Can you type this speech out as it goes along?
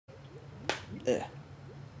that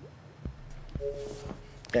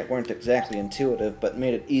weren't exactly intuitive, but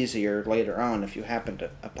made it easier later on if you happened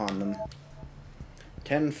upon them.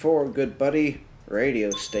 10-4, good buddy. Radio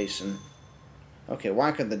station. Okay,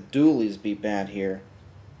 why could the dualies be bad here?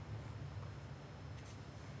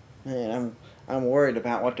 Man, I'm worried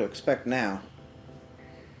about what to expect now.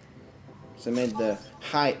 So I made the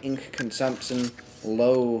high ink consumption,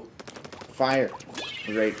 low fire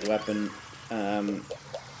rate weapon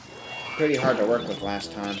pretty hard to work with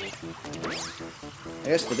last time. I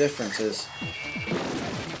guess the difference is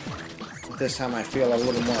this time I feel a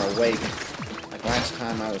little more awake. Like last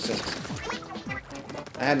time I was just...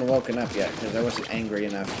 I hadn't woken up yet because I wasn't angry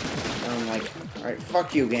enough. And I'm like, alright,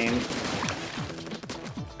 fuck you, game.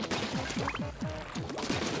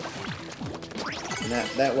 And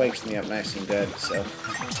that wakes me up nice and good, so...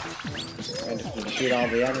 Ready to defeat all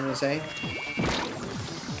the enemies, eh?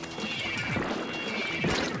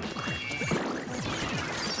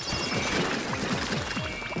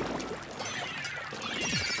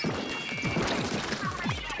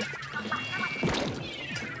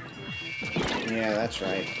 Yeah, that's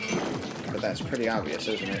right. But that's pretty obvious,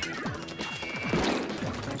 isn't it?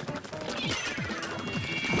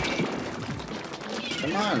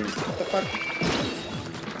 Come on! What the fuck?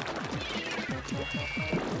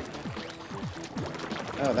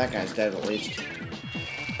 Oh, that guy's dead at least.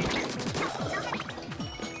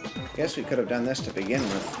 Guess we could have done this to begin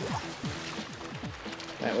with.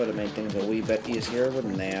 That would have made things a wee bit easier,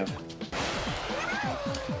 wouldn't they have?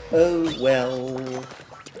 Oh, well...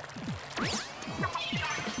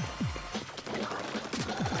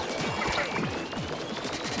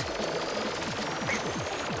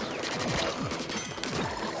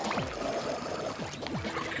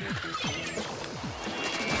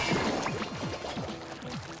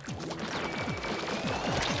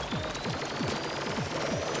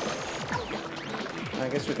 I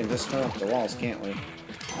guess we can just throw up the walls, can't we?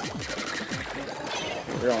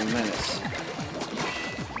 Real menace.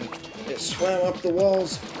 It swam up the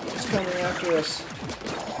walls. It's coming after us.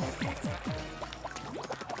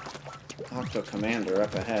 Octo Commander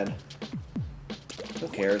up ahead. Who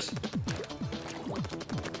cares?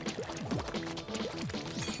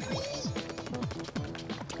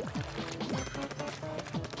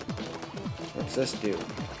 What's this do?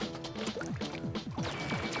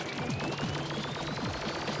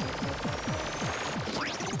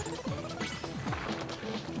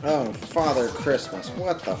 Oh, Father Christmas.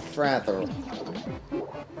 What the frather?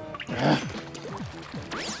 Ugh.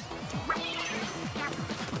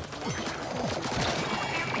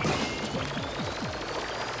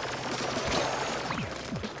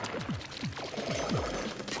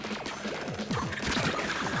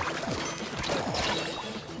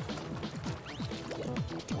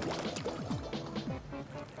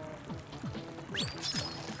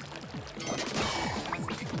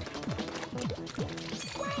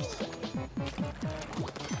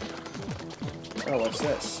 Oh, what's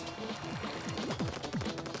this?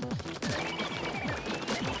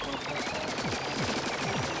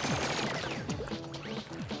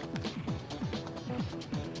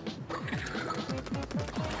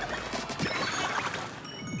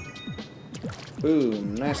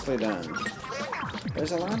 Boom, nicely done.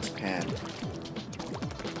 There's a launch pad.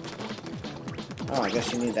 Oh, I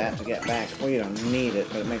guess you need that to get back. Well, you don't need it,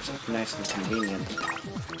 but it makes it nice and convenient.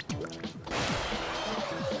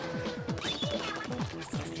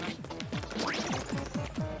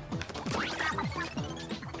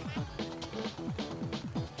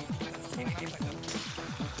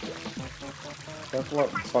 Buckle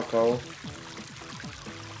up, bucko.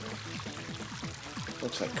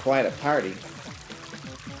 Looks like quite a party.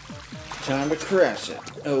 Time to crash it.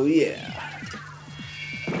 Oh yeah.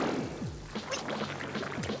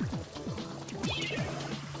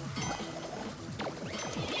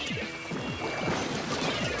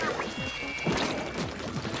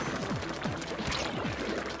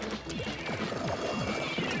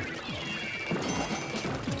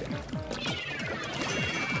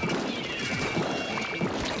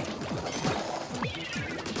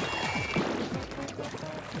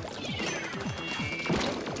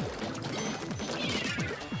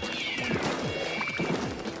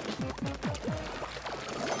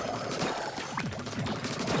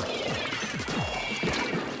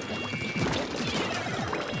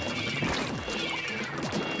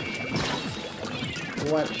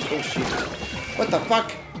 What? Oh shit. What the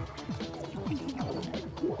fuck?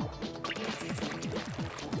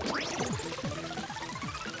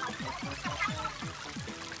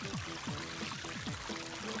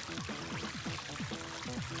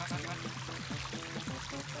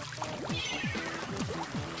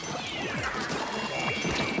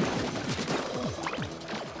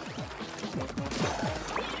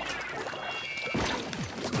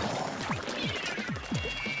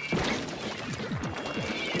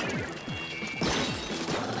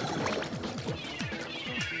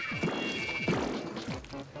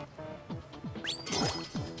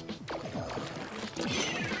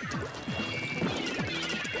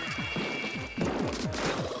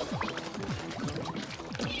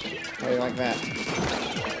 like that.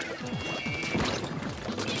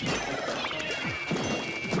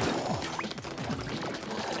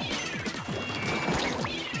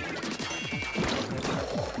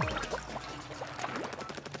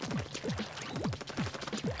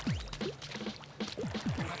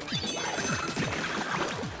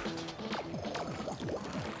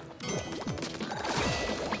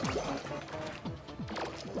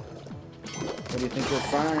 What do you think you're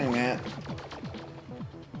firing at?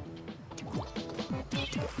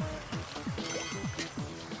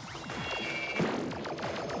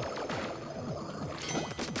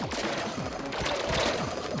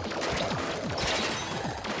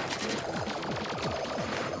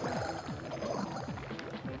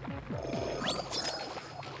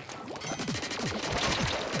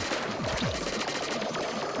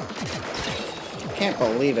 Can't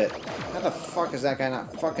believe it. How the fuck is that guy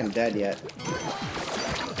not fucking dead yet?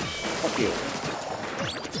 Fuck you.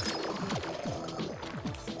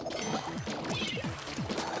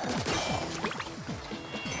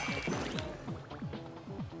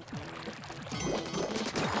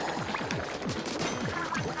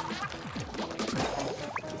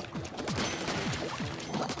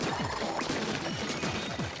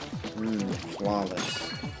 Flawless.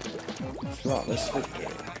 Flawless victory.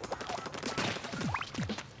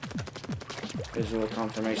 Visual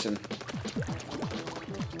confirmation.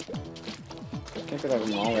 Can't believe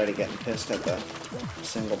I'm already getting pissed at the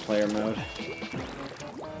single player mode.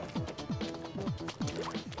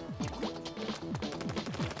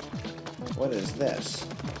 What is this?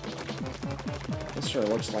 This sure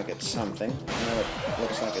looks like it's something. I know it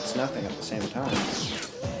looks like it's nothing at the same time.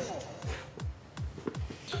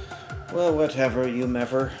 Well, whatever, you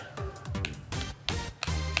mever.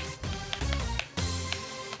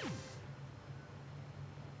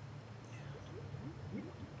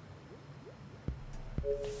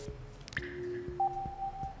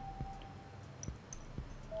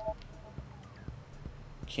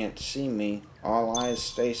 Can't see me. All eyes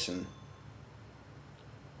station.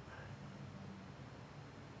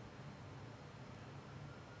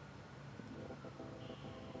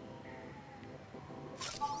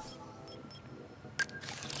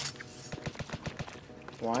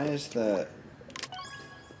 Why is the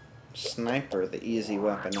sniper the easy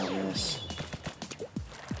weapon on this?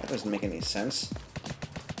 That doesn't make any sense.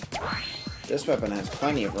 This weapon has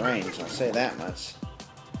plenty of range, I'll say that much.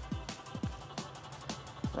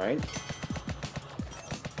 Right?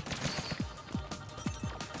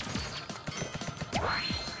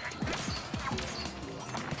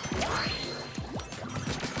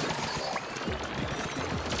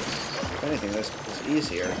 If anything, this is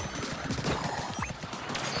easier.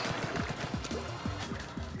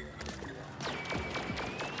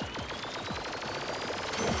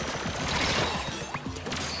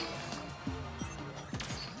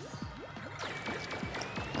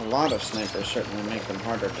 A lot of snipers certainly make them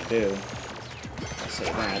harder to do. I'll say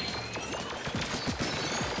that.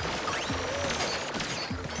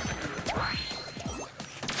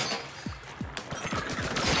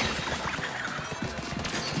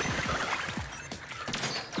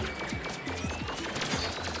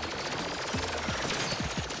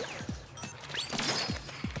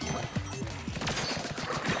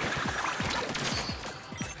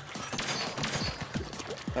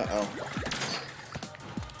 Uh-oh.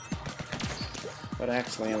 What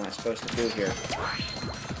actually am I supposed to do here?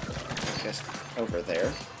 I guess over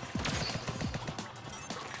there.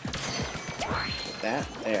 That?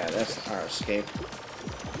 Yeah, that's our escape.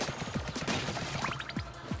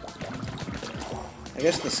 I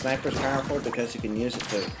guess the sniper's powerful because you can use it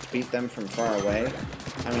to beat them from far away.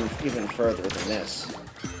 I mean, even further than this.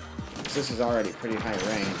 This is already pretty high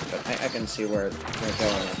range, but I can see where we're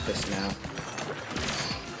going with this now.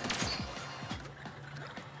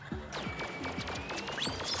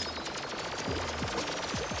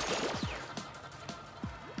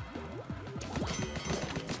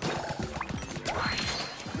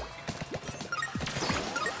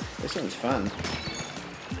 This one's fun.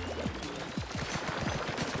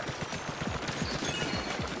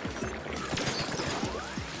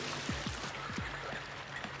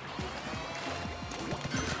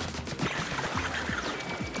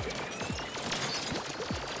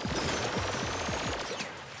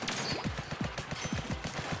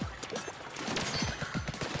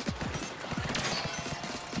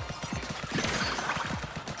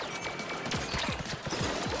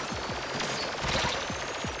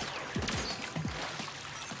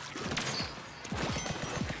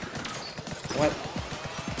 What?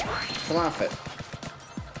 Come off it.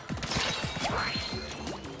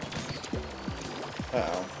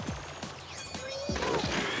 Uh-oh.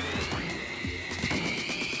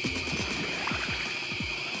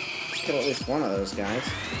 kill at least one of those guys.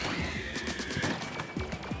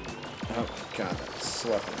 Oh god, that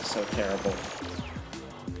weapon is so terrible.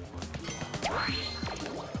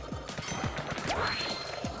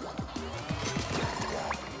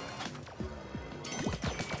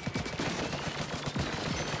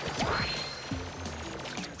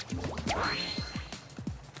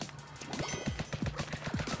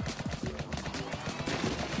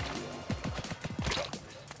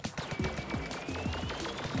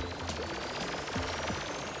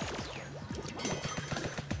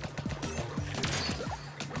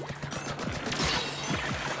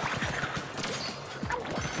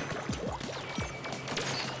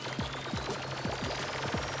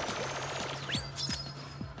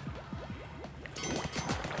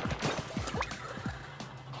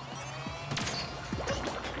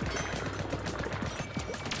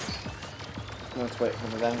 Let's wait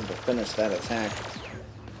for them to finish that attack.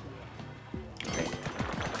 Okay.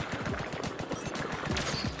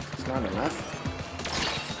 It's not enough.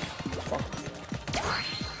 Fuck.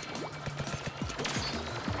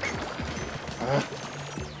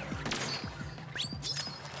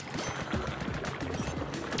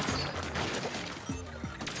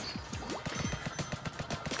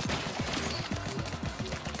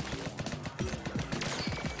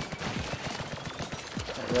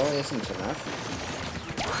 That really isn't enough.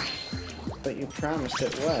 But you promised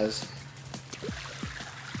it was.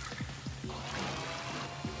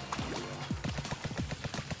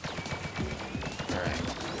 Alright.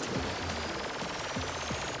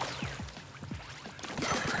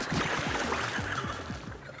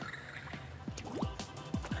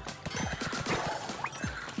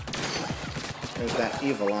 There's that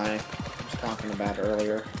evil eye I was talking about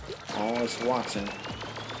earlier. Always watching.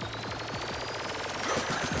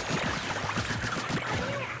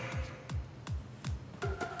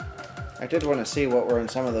 I did want to see what were in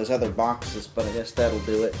some of those other boxes, but I guess that'll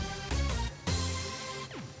do it.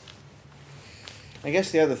 I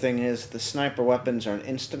guess the other thing is the sniper weapons are an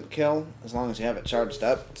instant kill, as long as you have it charged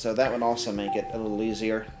up, so that would also make it a little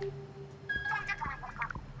easier.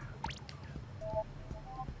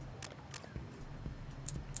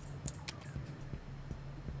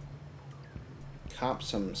 Cop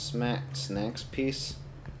some snacks piece.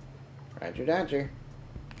 Roger, Dodger.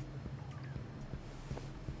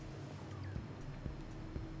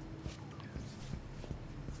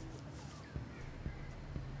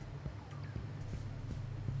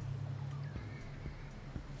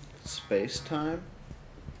 Space time.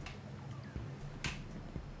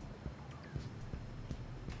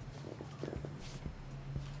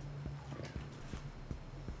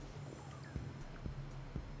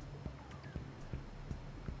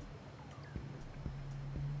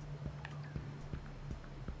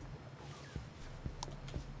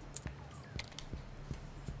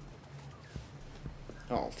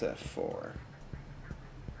 Alt F4.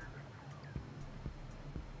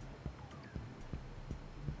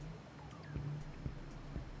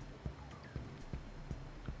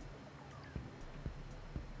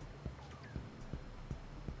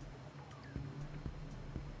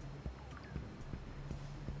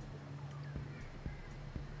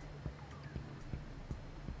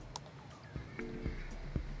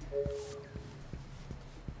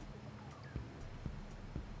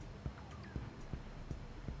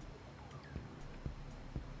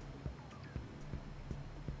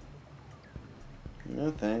 No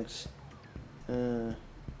thanks.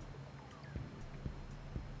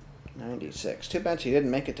 96. Too bad she didn't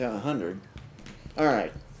make it to 100.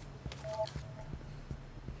 Alright.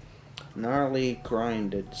 Gnarly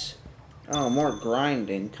grindeds. Oh, more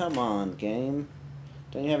grinding. Come on, game.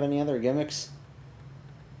 Don't you have any other gimmicks?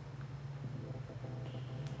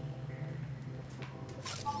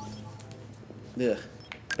 Ugh.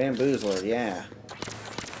 Bamboozler, yeah.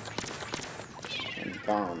 And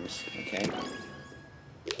bombs, okay.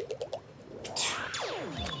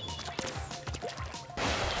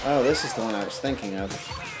 Oh, this is the one I was thinking of.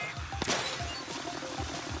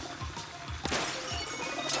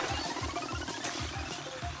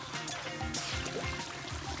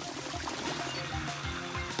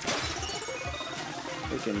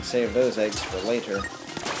 We can save those eggs for later.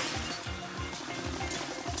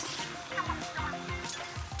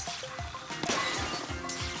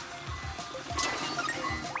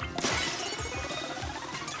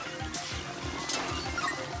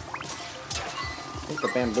 I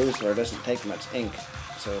think the Bamboozler doesn't take much ink,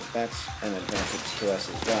 so that's an advantage to us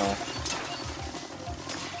as well.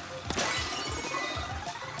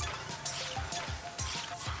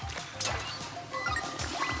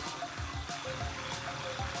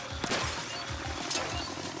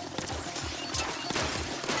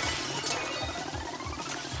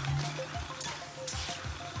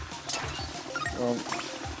 Well,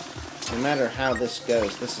 no matter how this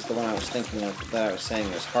goes, this is the one I was thinking of that I was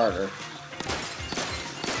saying was harder.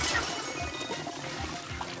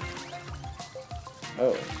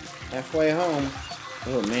 Oh, halfway home.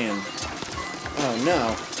 Oh, man. Oh,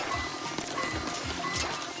 no.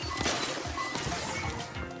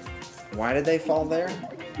 Why did they fall there?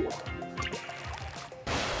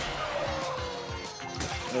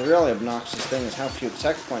 The really obnoxious thing is how few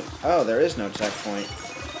checkpoints... Oh, there is no checkpoint.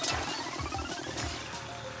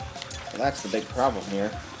 Well, that's the big problem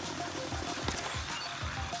here.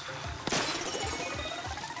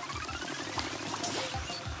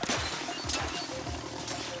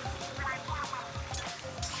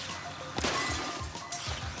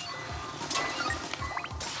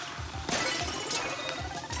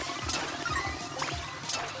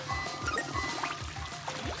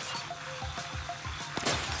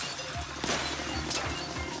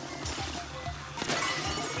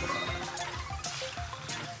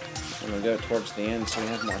 I'm going to go towards the end so we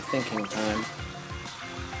have more thinking time.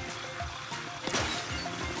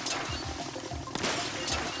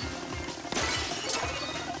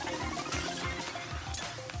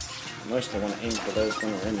 Mostly want to aim for those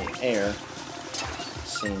when we're in the air, it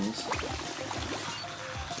seems.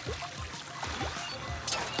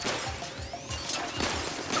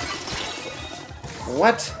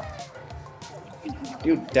 What?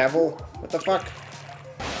 You devil! What the fuck?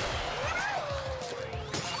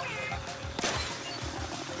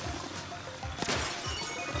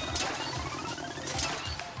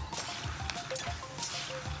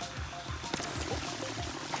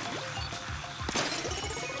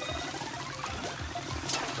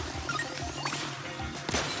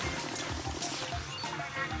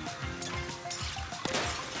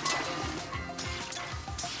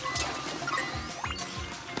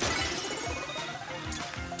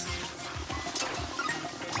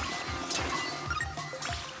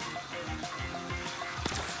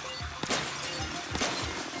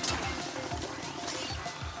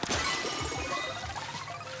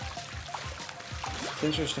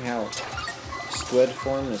 It's interesting how squid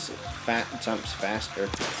form is jumps faster.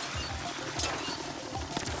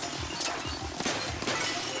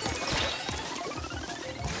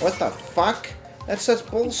 What the fuck? That's such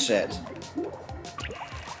bullshit.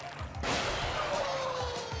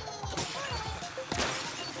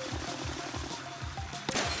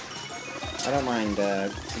 I don't mind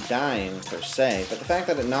dying per se, but the fact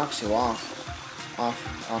that it knocks you off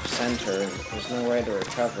center and there's no way to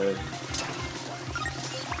recover it.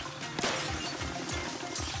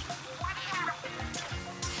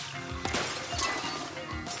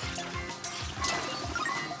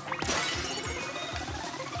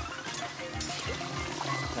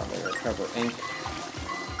 Probably recover ink.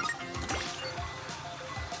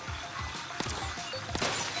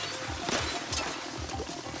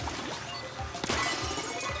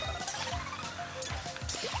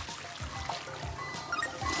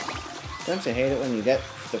 Don't you hate it when you get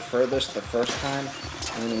the furthest the first time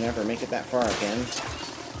and then you never make it that far again?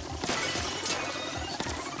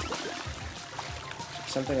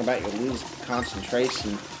 Something about you lose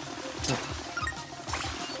concentration.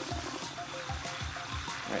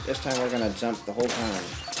 Alright, this time we're gonna jump the whole time.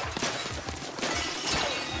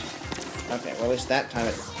 Okay, well at least that time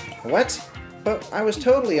it... What? But I was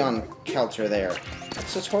totally on Kelter there.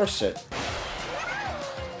 That's such horseshit.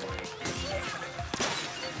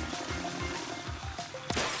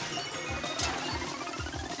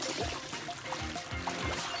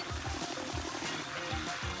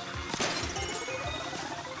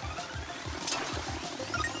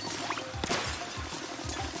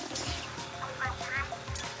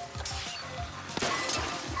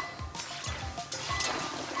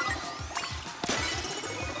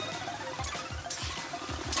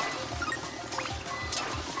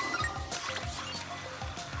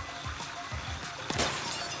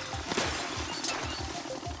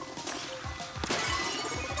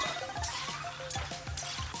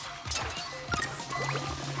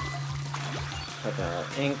 Cover our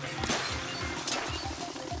ink.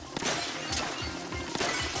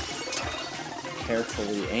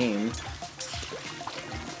 Carefully aim.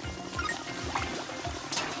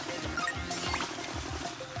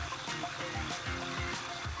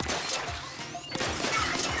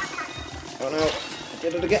 Oh no, I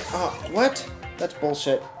did it again. Oh, what? That's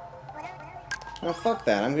bullshit. Oh, fuck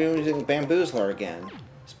that. I'm using Bamboozler again.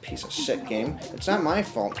 This piece of shit game. It's not my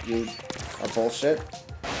fault you are bullshit.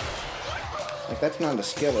 Like, that's not a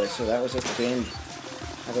skill issue, that was just the game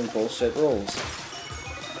having bullshit rules.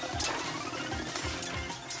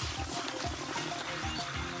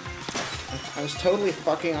 I was totally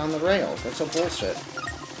fucking on the rails, that's so bullshit.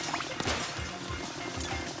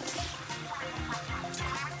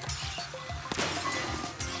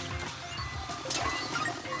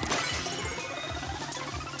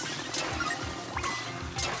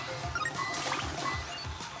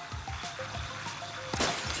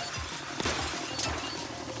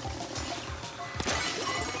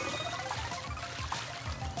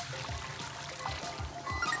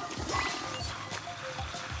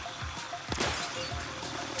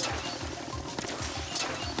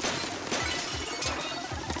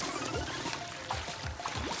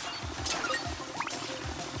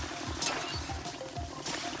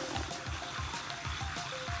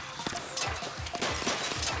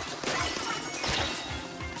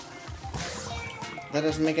 That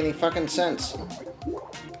doesn't make any fucking sense.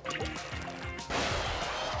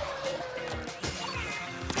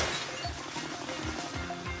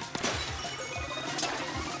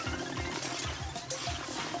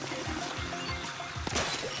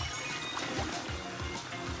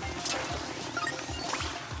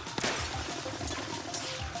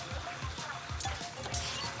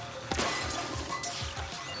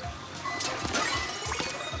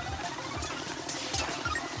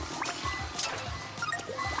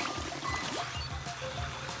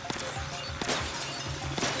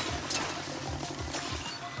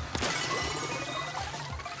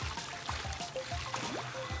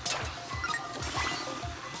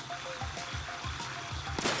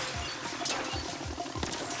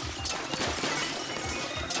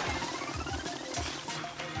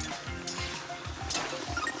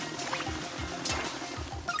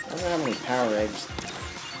 I wonder how many power eggs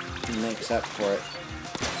makes up for it.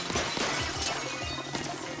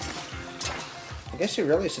 I guess you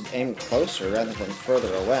really should aim closer rather than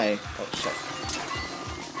further away. Oh, shit.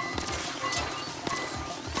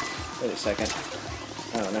 Wait a second.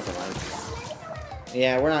 Oh, never mind.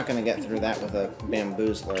 Yeah, we're not going to get through that with a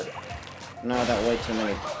bamboozler. No, that way too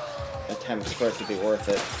many attempts for it to be worth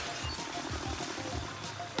it.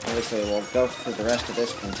 Obviously, we'll go through the rest of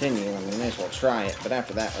this continue, and we may as well try it, but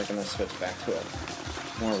after that, we're going to switch back to a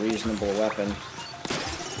more reasonable weapon.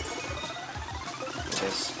 It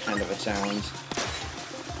is kind of a challenge.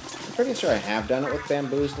 I'm pretty sure I have done it with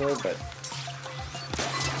bamboozler, but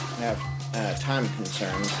I have time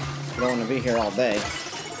concerns. I don't want to be here all day.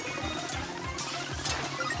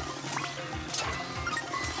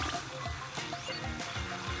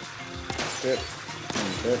 Good.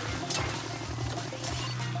 Good.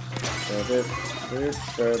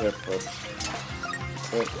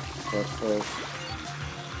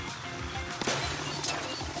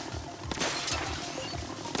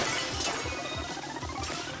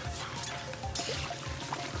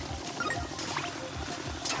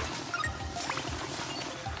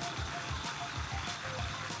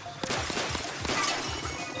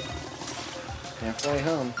 Halfway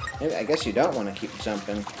home. Maybe, I guess you don't want to keep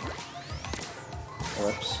jumping.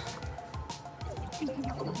 Whoops.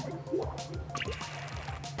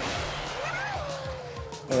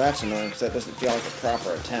 Oh, that's annoying, because that doesn't feel like a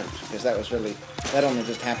proper attempt, because that was really... that only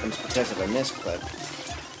just happens because of a misclick.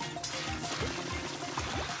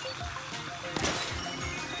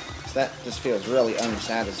 So that just feels really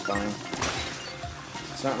unsatisfying.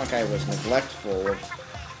 It's not like I was neglectful of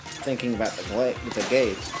thinking about the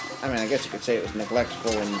gate. I mean, I guess you could say it was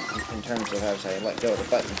neglectful in terms of as I let go of the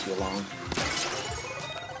button too long.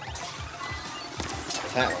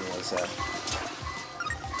 That one was,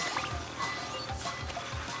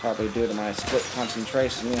 probably due to my split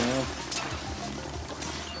concentration, you know?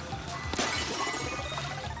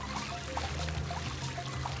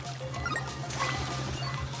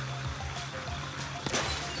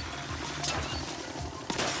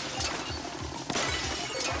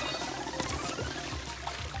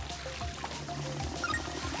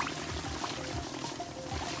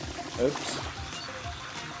 Oops.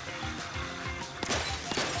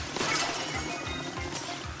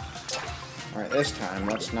 Alright, this time,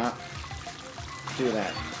 let's not do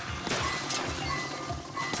that.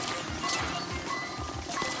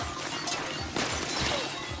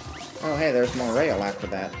 Oh, hey, there's more rail after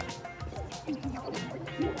that.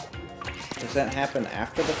 Does that happen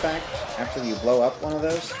after the fact? After you blow up one of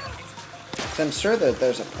those? 'Cause I'm sure that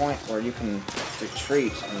there's a point where you can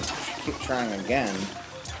retreat and keep trying again.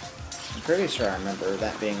 I'm pretty sure I remember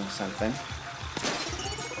that being something.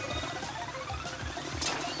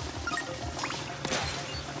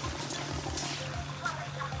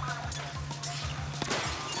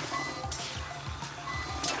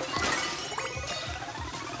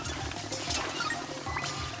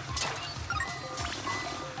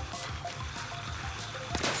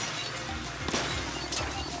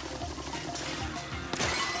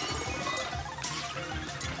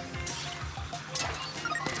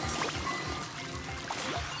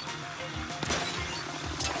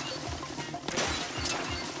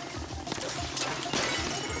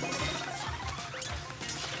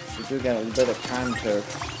 We do get a little bit of time to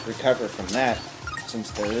recover from that,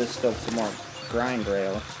 since there is still some more grind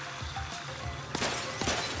rail.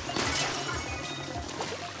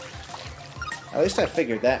 At least I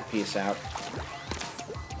figured that piece out.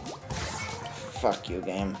 Fuck you,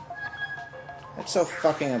 game. It's so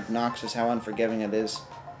fucking obnoxious how unforgiving it is.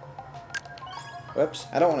 Whoops.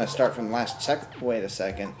 I don't want to start from the last wait a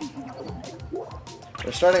second.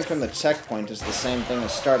 We're starting from the checkpoint is the same thing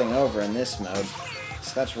as starting over in this mode.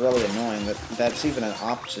 So that's really annoying that that's even an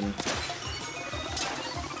option.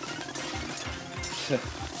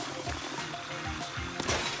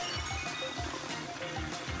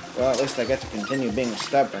 Well, at least I get to continue being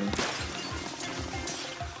stubborn.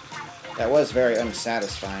 That was very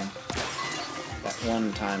unsatisfying. That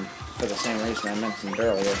one time, for the same reason I mentioned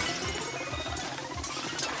earlier.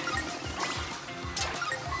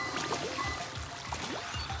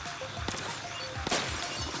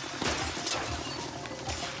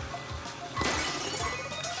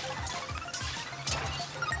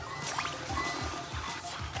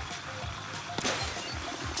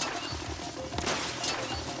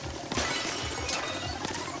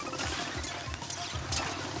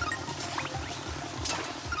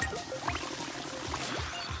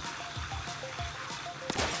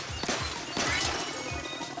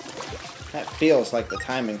 That feels like the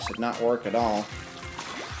timing should not work at all.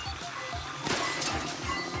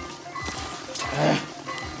 Ugh.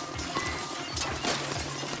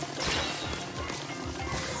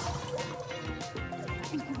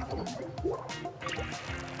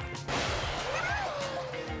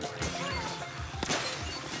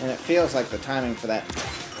 And it feels like the timing for that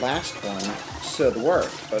last one should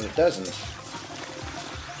work, but it doesn't.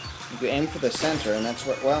 You aim for the center, and that's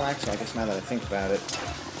what... Well, actually, I guess now that I think about it,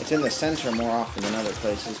 it's in the center more often than other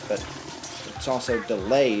places, but it's also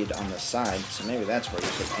delayed on the side, so maybe that's where you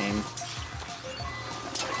should aim.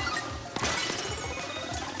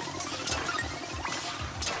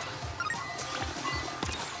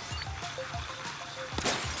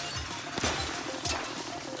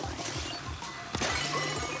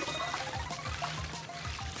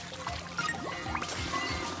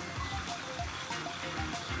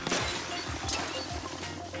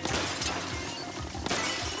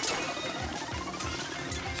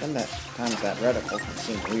 Sometimes that reticle can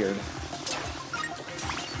seem weird.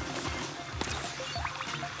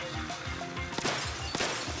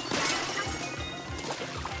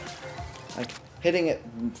 Like, hitting it,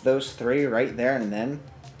 those three right there and then,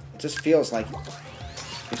 it just feels like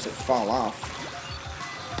it should fall off.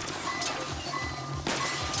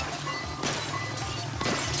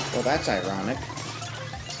 Well, that's ironic.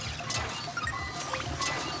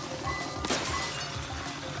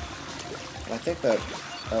 But I think that...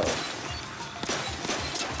 Oh.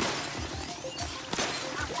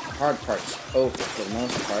 The hard part's over for the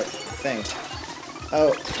most part, I think.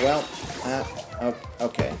 Oh, well, oh,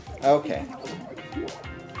 okay. Okay.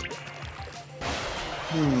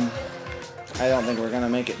 I don't think we're gonna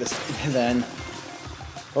make it this then.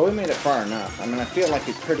 But we made it far enough. I mean, I feel like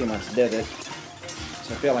we pretty much did it.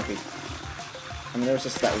 So I feel like we... I mean, there was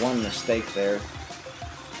just that one mistake there.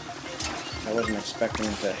 I wasn't expecting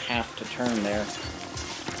to have to turn there.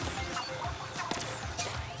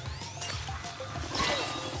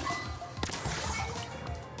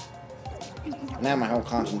 Now my whole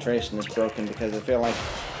concentration is broken because I feel like,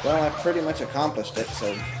 well, I've pretty much accomplished it,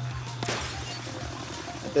 so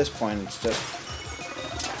at this point it's just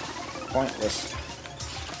pointless.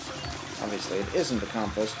 Obviously it isn't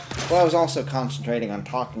accomplished. Well, I was also concentrating on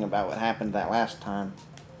talking about what happened that last time,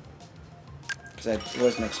 because I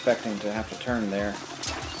wasn't expecting to have to turn there.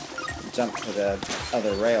 Jump to the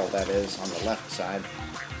other rail, that is, on the left side.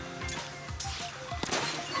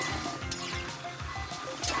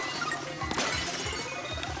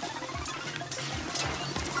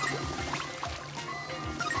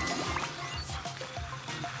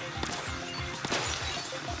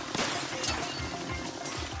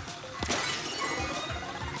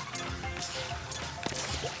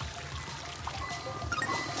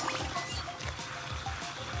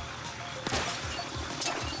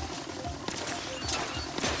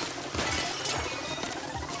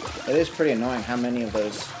 It is pretty annoying how many of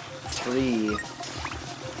those free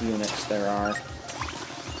units there are.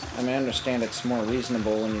 I mean, I understand it's more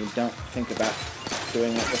reasonable when you don't think about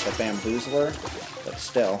doing it with the bamboozler, but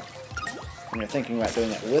still, when you're thinking about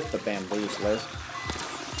doing it with the bamboozler,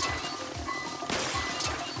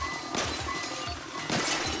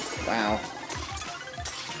 wow.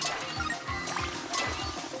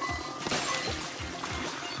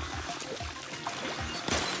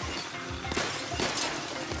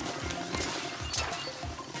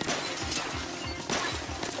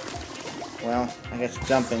 Well, I guess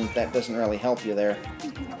jumping, that doesn't really help you there.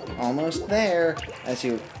 Almost there, as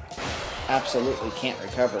you absolutely can't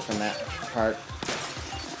recover from that part.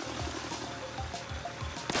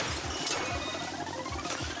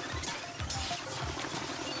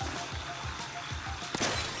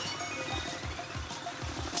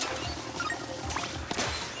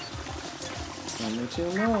 Only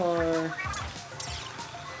two more.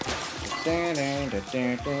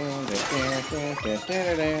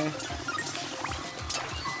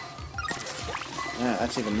 Ah,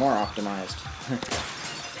 that's even more optimized.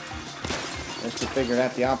 Just to figure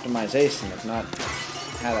out the optimization, if not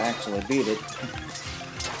how to actually beat it.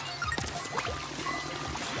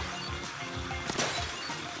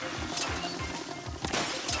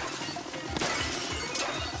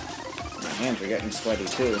 My hands are getting sweaty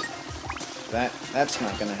too. That's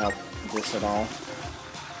not going to help this at all.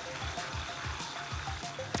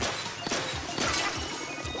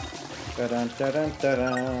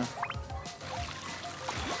 Da-dun-da-dun-da-dun.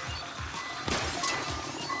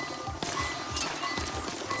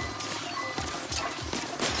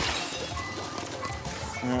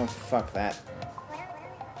 Oh, fuck that.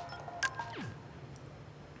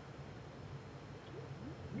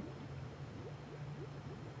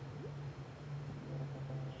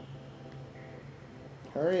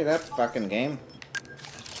 Hurry it up, fucking game.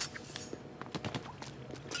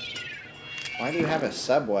 Why do you have a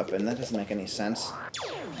sub-weapon? That doesn't make any sense.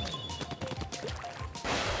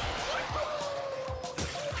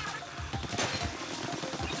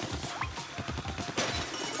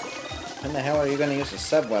 When the hell are you going to use a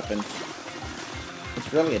sub-weapon?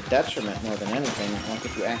 It's really a detriment more than anything, like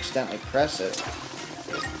if you accidentally press it.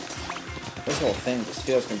 This whole thing just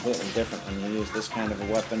feels completely different when you use this kind of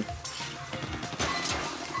a weapon.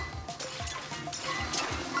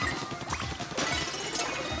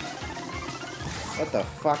 What the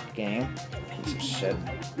fuck, game? Piece of shit.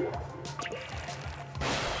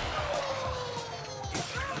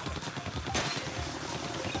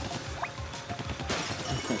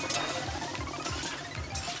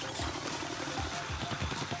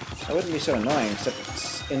 That wouldn't be so annoying, except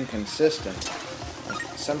it's inconsistent. Like,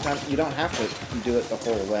 sometimes you don't have to do it the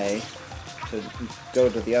whole way to go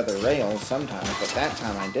to the other rails sometimes, but that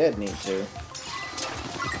time I did need to.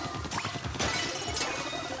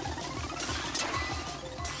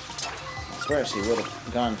 I swear she would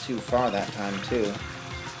have gone too far that time, too.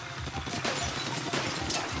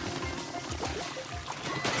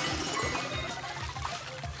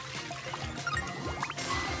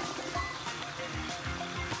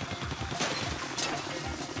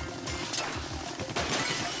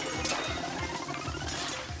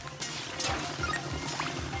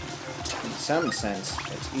 In some sense,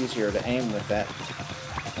 it's easier to aim with that,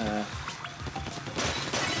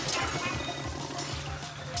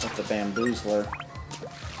 with the bamboozler.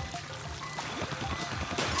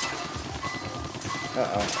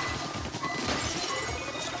 Uh-oh.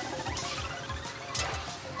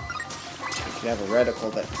 If you have a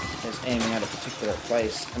reticle that is aiming at a particular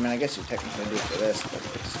place, I mean, I guess you technically do for this, but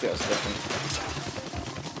it just feels different.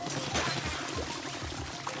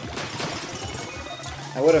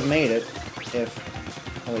 I would have made it if,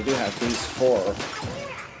 well, we do have these four,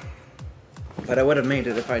 but I would have made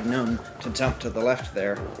it if I'd known to jump to the left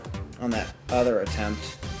there on that other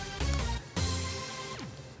attempt.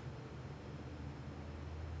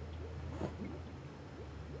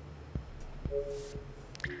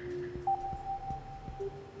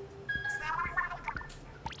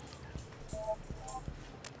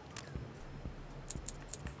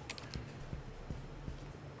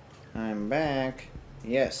 I'm back.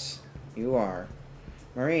 Yes, you are.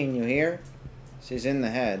 Marine, you here? She's in the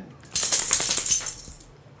head.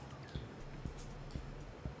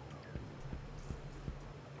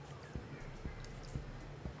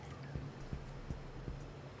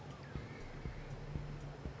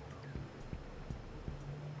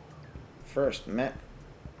 First met.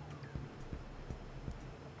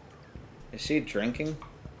 Is she drinking?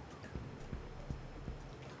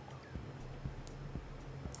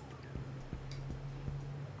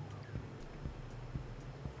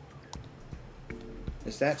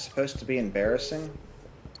 Is that supposed to be embarrassing?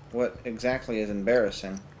 What exactly is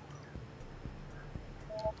embarrassing?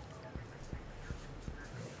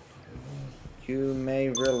 You may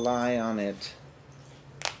rely on it.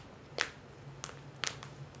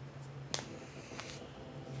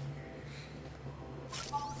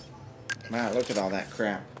 Wow, look at all that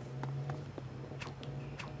crap.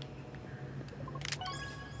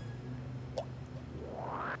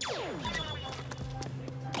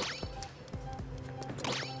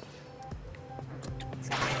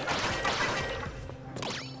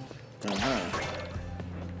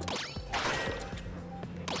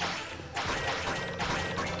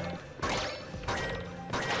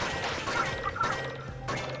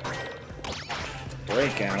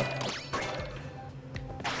 Breakout.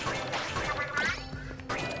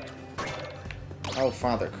 Oh,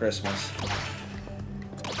 Father Christmas.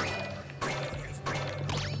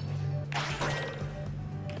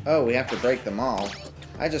 Oh, we have to break them all.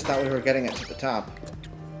 I just thought we were getting it to the top.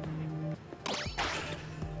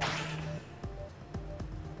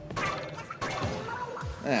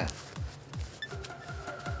 Yeah.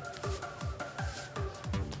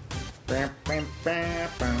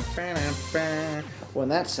 Well, in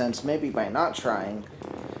that sense, maybe by not trying,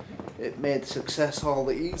 it made success all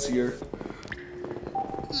the easier.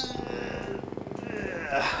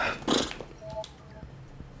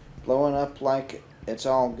 Blowing up like it's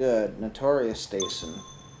all good. Notorious Station.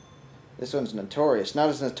 This one's notorious. Not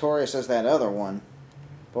as notorious as that other one.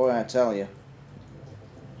 Boy, I tell you.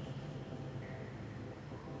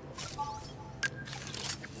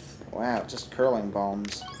 Wow, just curling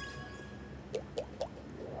bombs.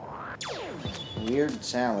 Weird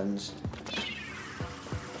challenge.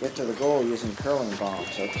 Get to the goal using curling bombs.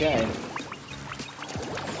 Okay.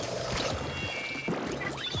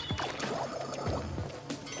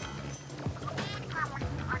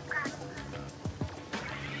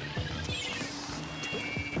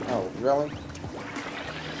 Oh, really?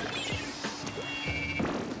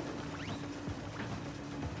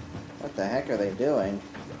 What the heck are they doing?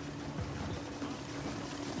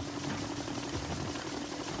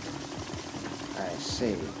 I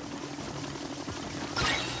see.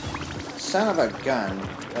 Son of a gun.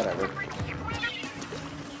 Whatever.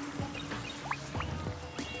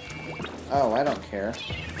 Oh, I don't care.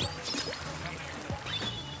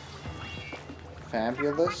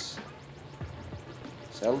 Fabulous.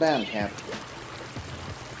 Settle down, Cap.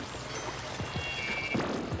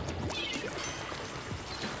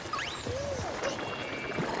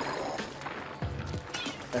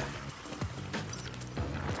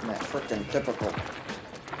 That frickin' typical.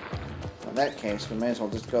 In that case, we may as well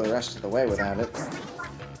just go the rest of the way without it.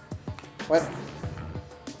 What?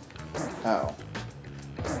 Oh.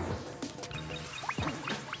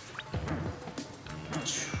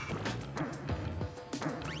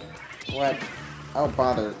 What? Oh,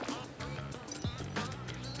 bother.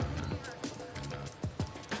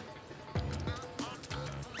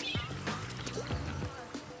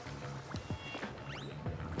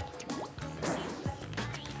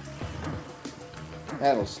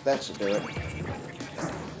 That should do it.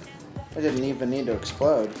 It didn't even need to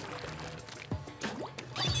explode.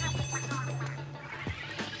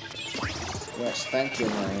 Yes, thank you,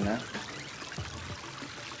 Marina.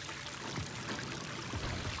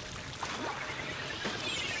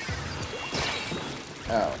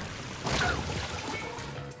 Oh.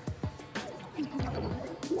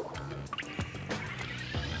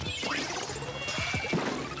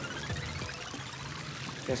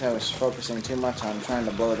 Guess I was focusing too much on trying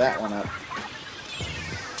to blow that one up.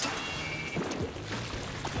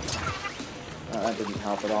 Oh, that didn't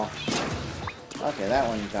help at all. Okay, that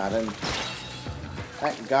one got him.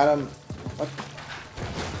 That got him. What?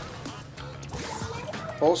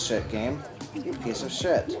 Bullshit game. You piece of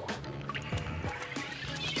shit.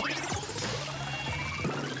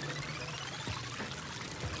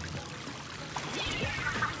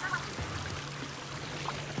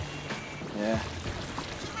 Yeah.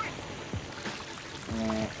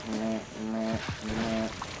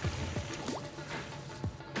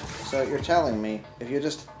 So you're telling me, if you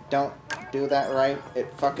just don't do that right, it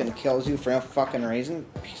fucking kills you for no fucking reason?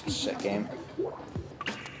 Piece of shit game.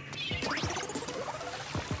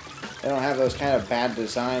 They don't have those kind of bad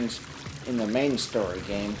designs in the main story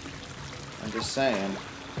game. I'm just saying.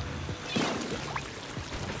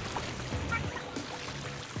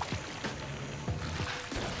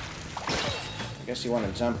 I guess you want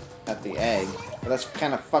to jump at the egg. But that's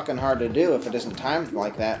kind of fucking hard to do if it isn't timed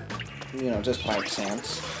like that. You know, just by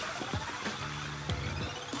chance.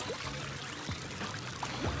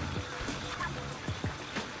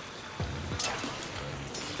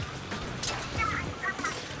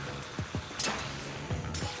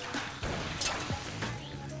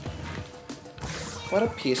 What a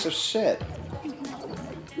piece of shit.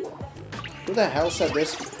 Who the hell said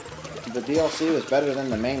the DLC was better than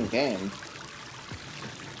the main game?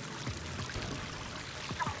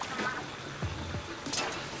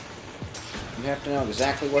 You have to know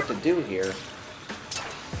exactly what to do here.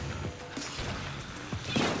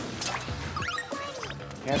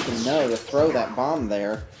 You have to know to throw that bomb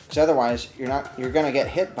there, because otherwise you're gonna get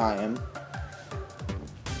hit by him.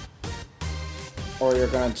 Or you're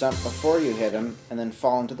gonna jump before you hit him and then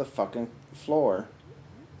fall into the fucking floor.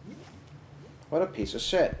 What a piece of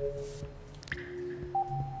shit.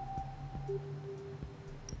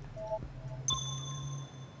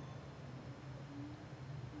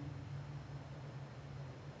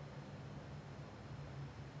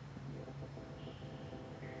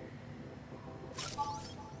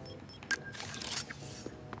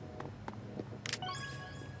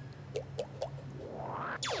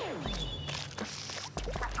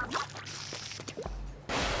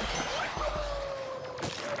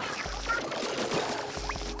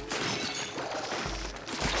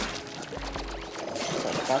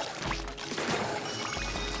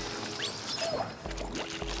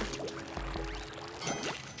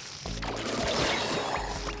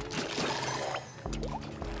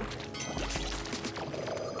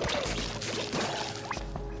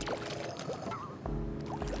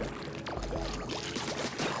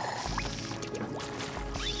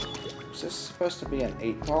 supposed to be an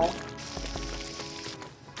 8-ball?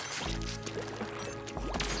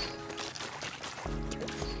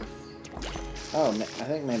 Oh, I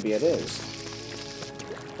think maybe it is.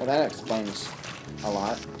 Well, that explains a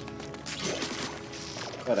lot.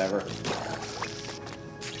 Whatever.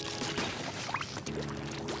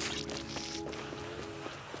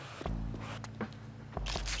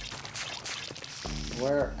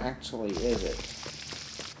 Where actually is it?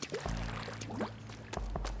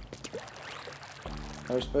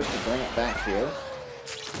 Are we supposed to bring it back here?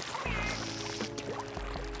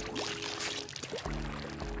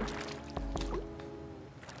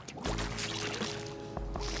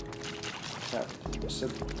 So,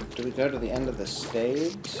 do we go to the end of the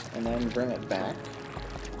stage and then bring it back?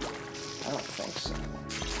 I don't think so.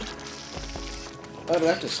 Oh, do I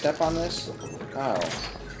have to step on this? Oh.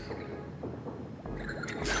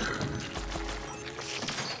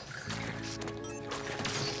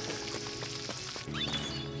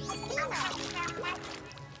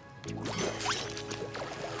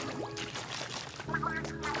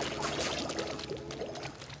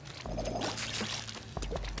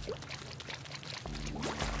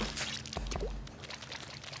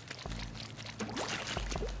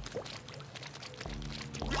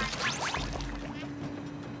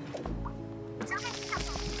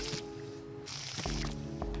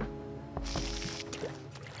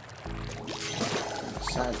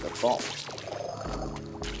 Inside the vault.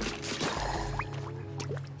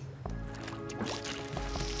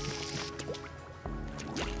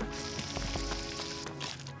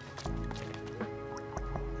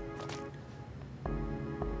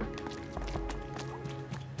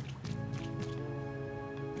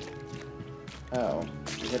 Oh,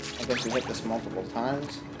 I guess you hit this multiple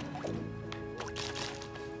times.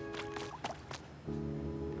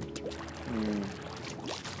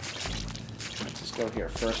 Go here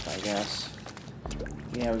first, I guess.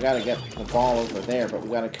 Yeah, we gotta get the ball over there, but we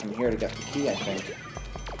gotta come here to get the key, I think.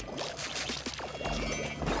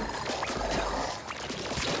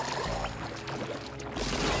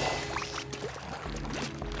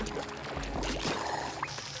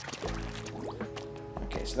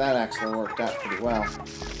 Okay, so that actually worked out pretty well.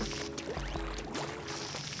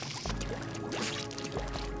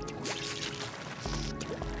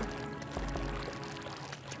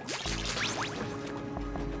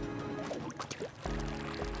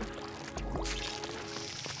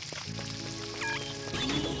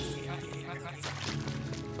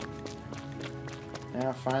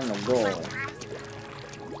 Now find the goal.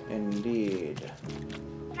 Indeed.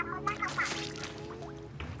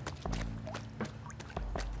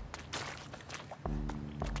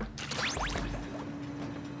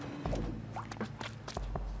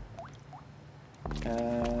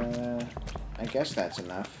 I guess that's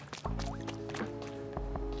enough.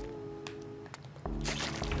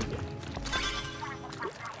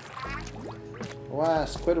 Wow,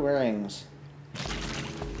 Squidwarings.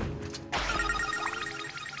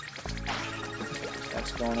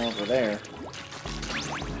 That's going over there.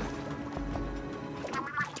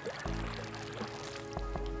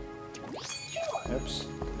 Oops,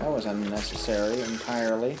 that was unnecessary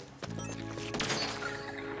entirely.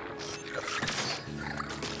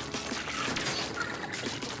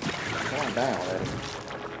 Come on down already.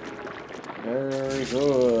 Very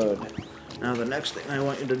good. Now the next thing I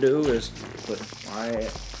want you to do is put my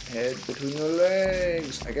head between your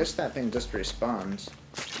legs. I guess that thing just respawns.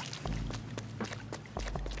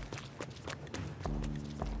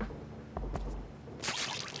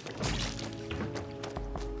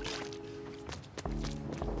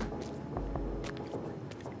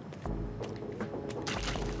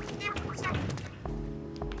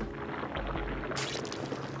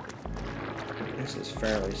 This is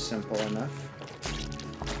fairly simple enough.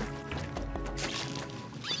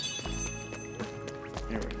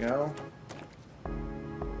 Here we go.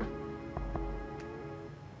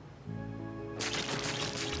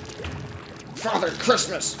 Father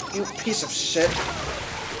Christmas, you piece of shit!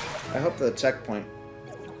 I hope the checkpoint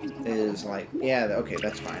is like... Yeah, okay,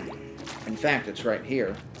 that's fine. In fact, it's right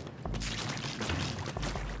here.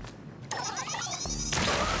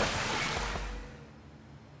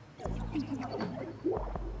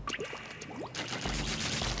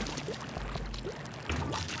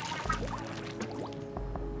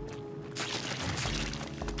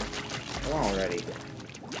 Already.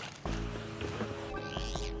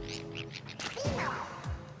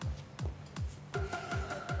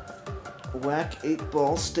 Whack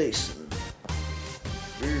 8-ball station.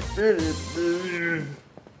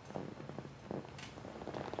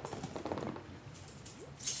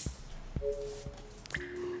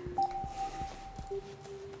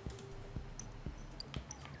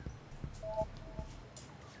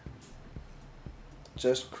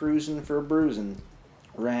 Just cruising for bruising.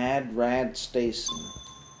 Rad station.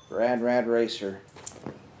 Rad racer.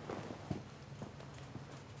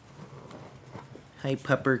 Hi,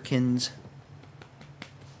 Pupperkins.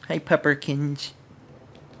 Hi, Pupperkins.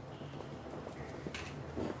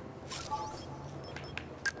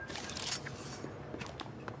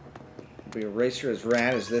 Be a racer as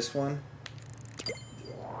rad as this one?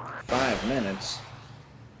 5 minutes.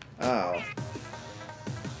 Oh.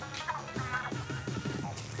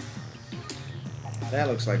 That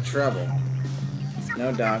looks like trouble.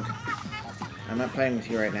 No, dog. I'm not playing with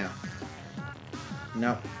you right now.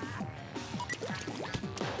 Nope.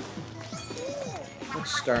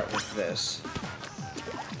 Let's start with this.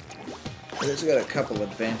 It's got a couple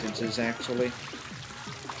advantages, actually.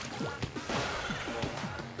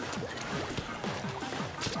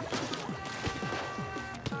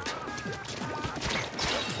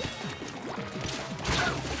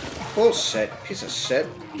 Bullshit. Piece of shit.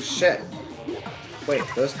 Shit. Wait,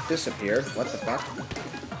 those disappeared. What the fuck?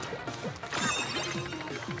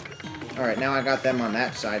 Alright, now I got them on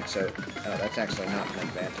that side, so... Oh, that's actually not an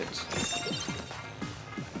advantage.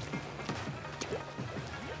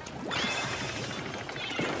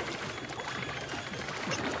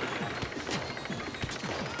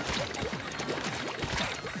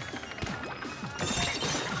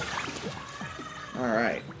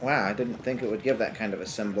 Alright. Wow, I didn't think it would give that kind of a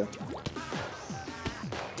symbol.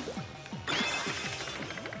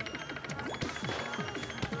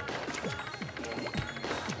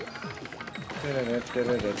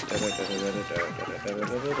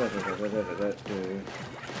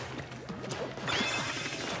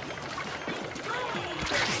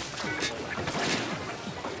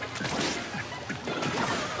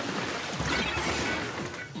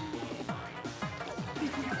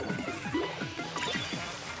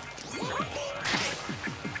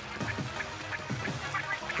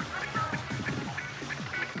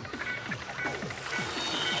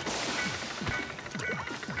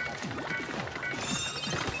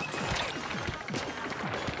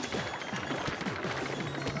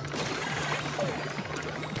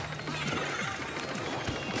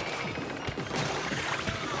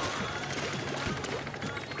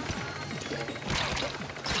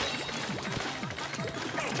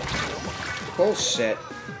 Bullshit.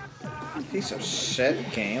 Piece of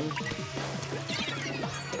shit game.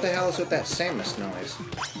 What the hell is with that Samus noise?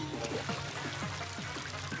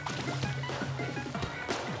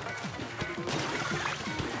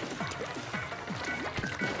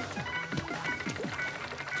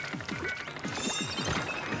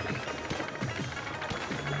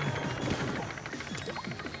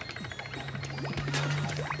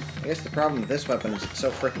 I guess the problem with this weapon is it's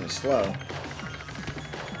so freaking slow.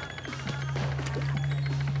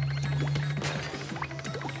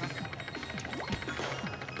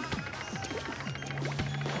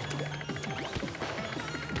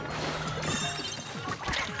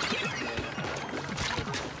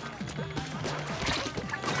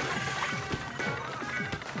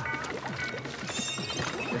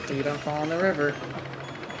 You don't fall in the river.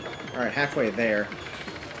 Alright, halfway there.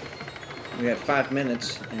 We had 5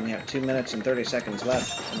 minutes, and we have 2 minutes and 30 seconds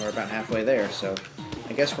left, and we're about halfway there, so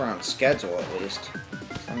I guess we're on schedule at least.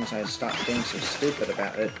 As long as I stop being so stupid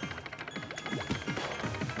about it,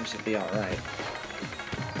 we should be alright.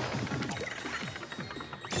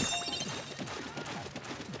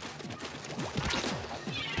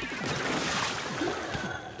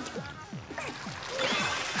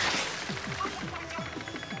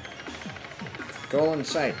 Goal in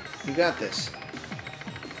sight. You got this.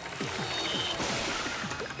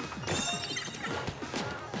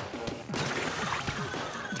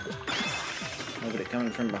 Nobody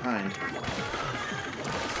coming from behind.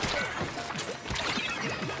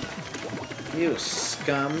 You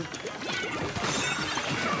scum.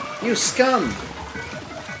 You scum!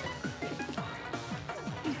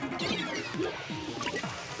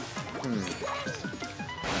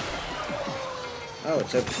 Oh,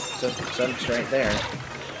 it's right there.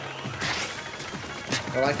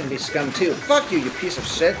 Well, I can be scum too. Fuck you, you piece of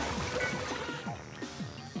shit!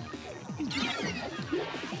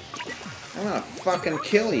 I'm gonna fucking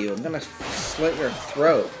kill you. I'm gonna slit your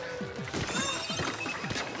throat.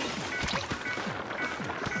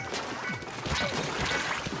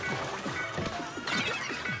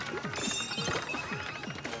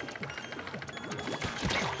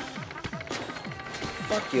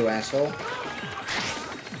 Fuck you, asshole.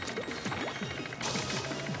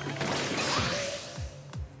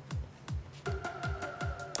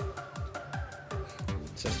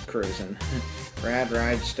 Just cruising.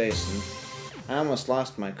 Ride station. I almost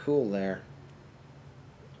lost my cool there.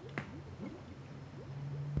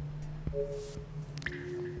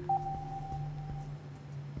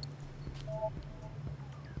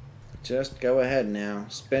 Just go ahead now.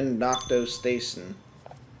 Spin Octo Station.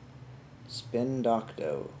 Spin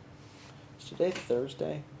Octo. Is today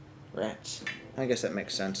Thursday? Rats. I guess that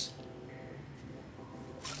makes sense.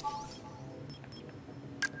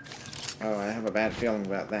 Oh, I have a bad feeling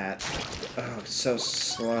about that. Oh, it's so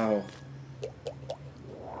slow.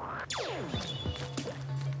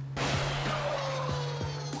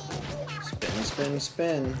 Spin, spin,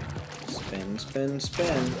 spin. Spin, spin,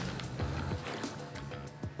 spin.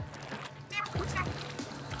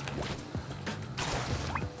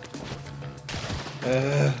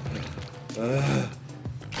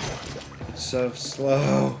 It's so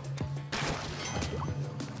slow.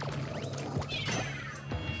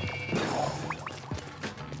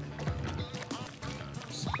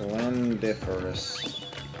 Splendiferous.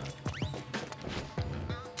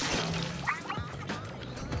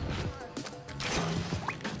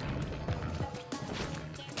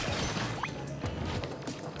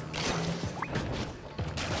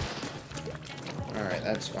 Alright,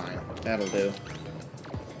 that's fine. That'll do.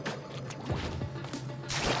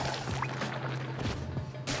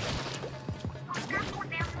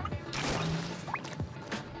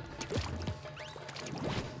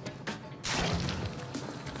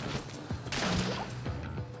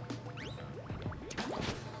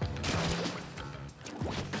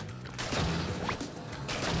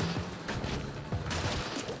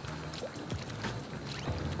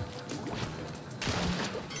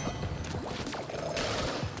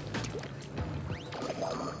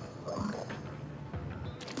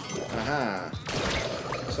 Aha.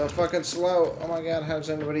 So fucking slow. Oh my god, how does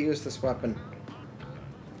anybody use this weapon?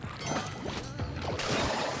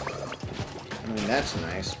 I mean, that's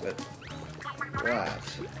nice, but... what?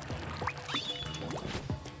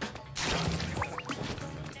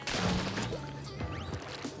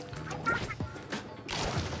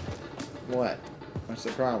 What? What's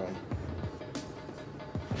the problem?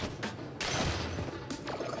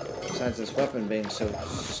 Besides this weapon being so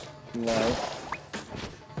slow.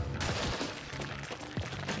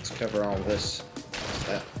 Cover all this.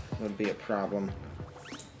 That would be a problem.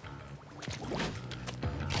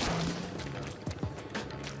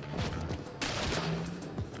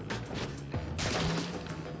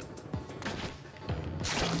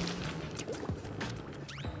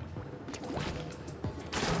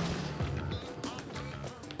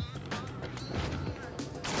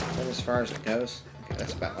 Is that as far as it goes? Okay,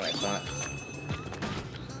 that's about what I thought.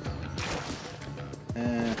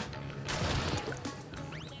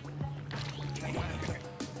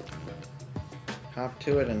 Hop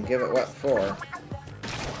to it and give it what for.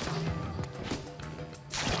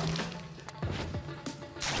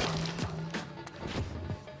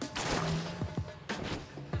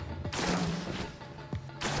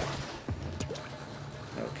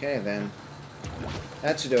 Okay then.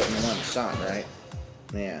 That should do it in one shot, right?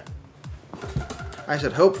 Yeah. I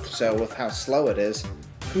should hope so with how slow it is.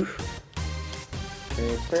 Whew.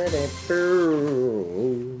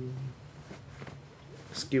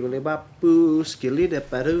 Skibble bapoo, skilly de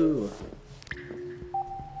paroo.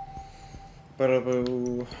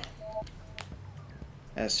 Baraboo.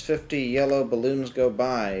 As 50 yellow balloons go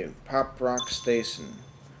by, Pop Rock Station.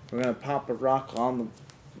 We're gonna pop a rock on the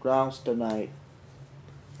grounds tonight.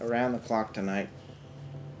 Around the clock tonight.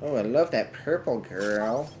 Oh, I love that purple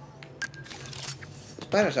girl.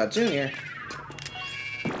 Splattershot Jr.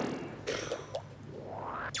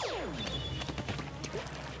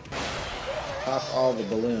 Pop all the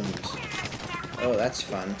balloons. Oh, that's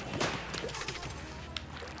fun.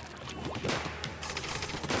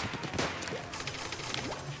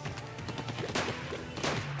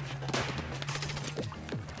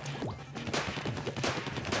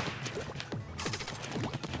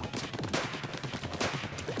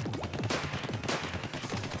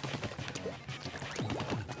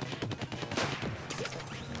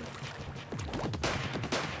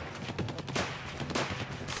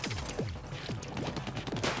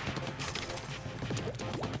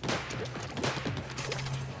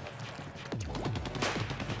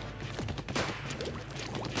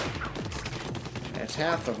 That's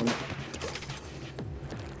half of them.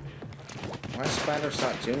 Why is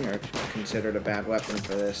Splattershot Jr. considered a bad weapon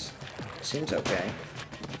for this? It seems okay.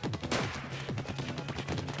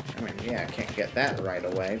 I mean, yeah, I can't get that right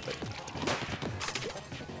away, but...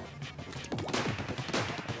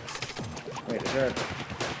 wait, is there a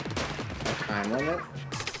time limit?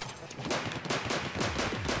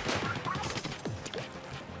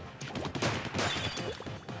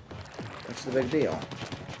 What's the big deal?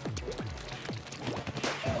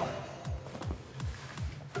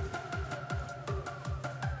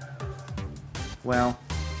 Well,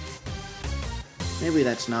 Maybe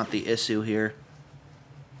that's not the issue here.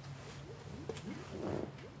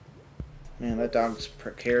 Man, that dog's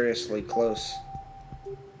precariously close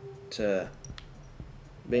to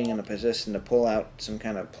being in a position to pull out some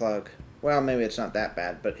kind of plug. Well, maybe it's not that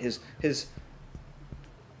bad, but his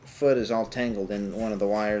foot is all tangled in one of the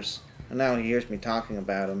wires. And now he hears me talking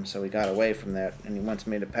about him, so he got away from that, and he wants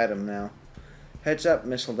me to pet him now. Heads up,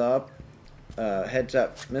 missile dog. Heads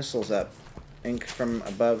up, missiles up. Ink from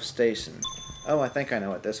above station. Oh, I think I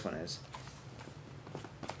know what this one is.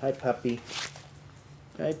 Hi, puppy.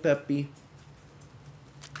 Hi, puppy.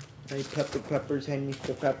 Hi, Pepper Peppers. Hi,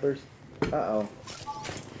 Mr. Peppers. Uh-oh.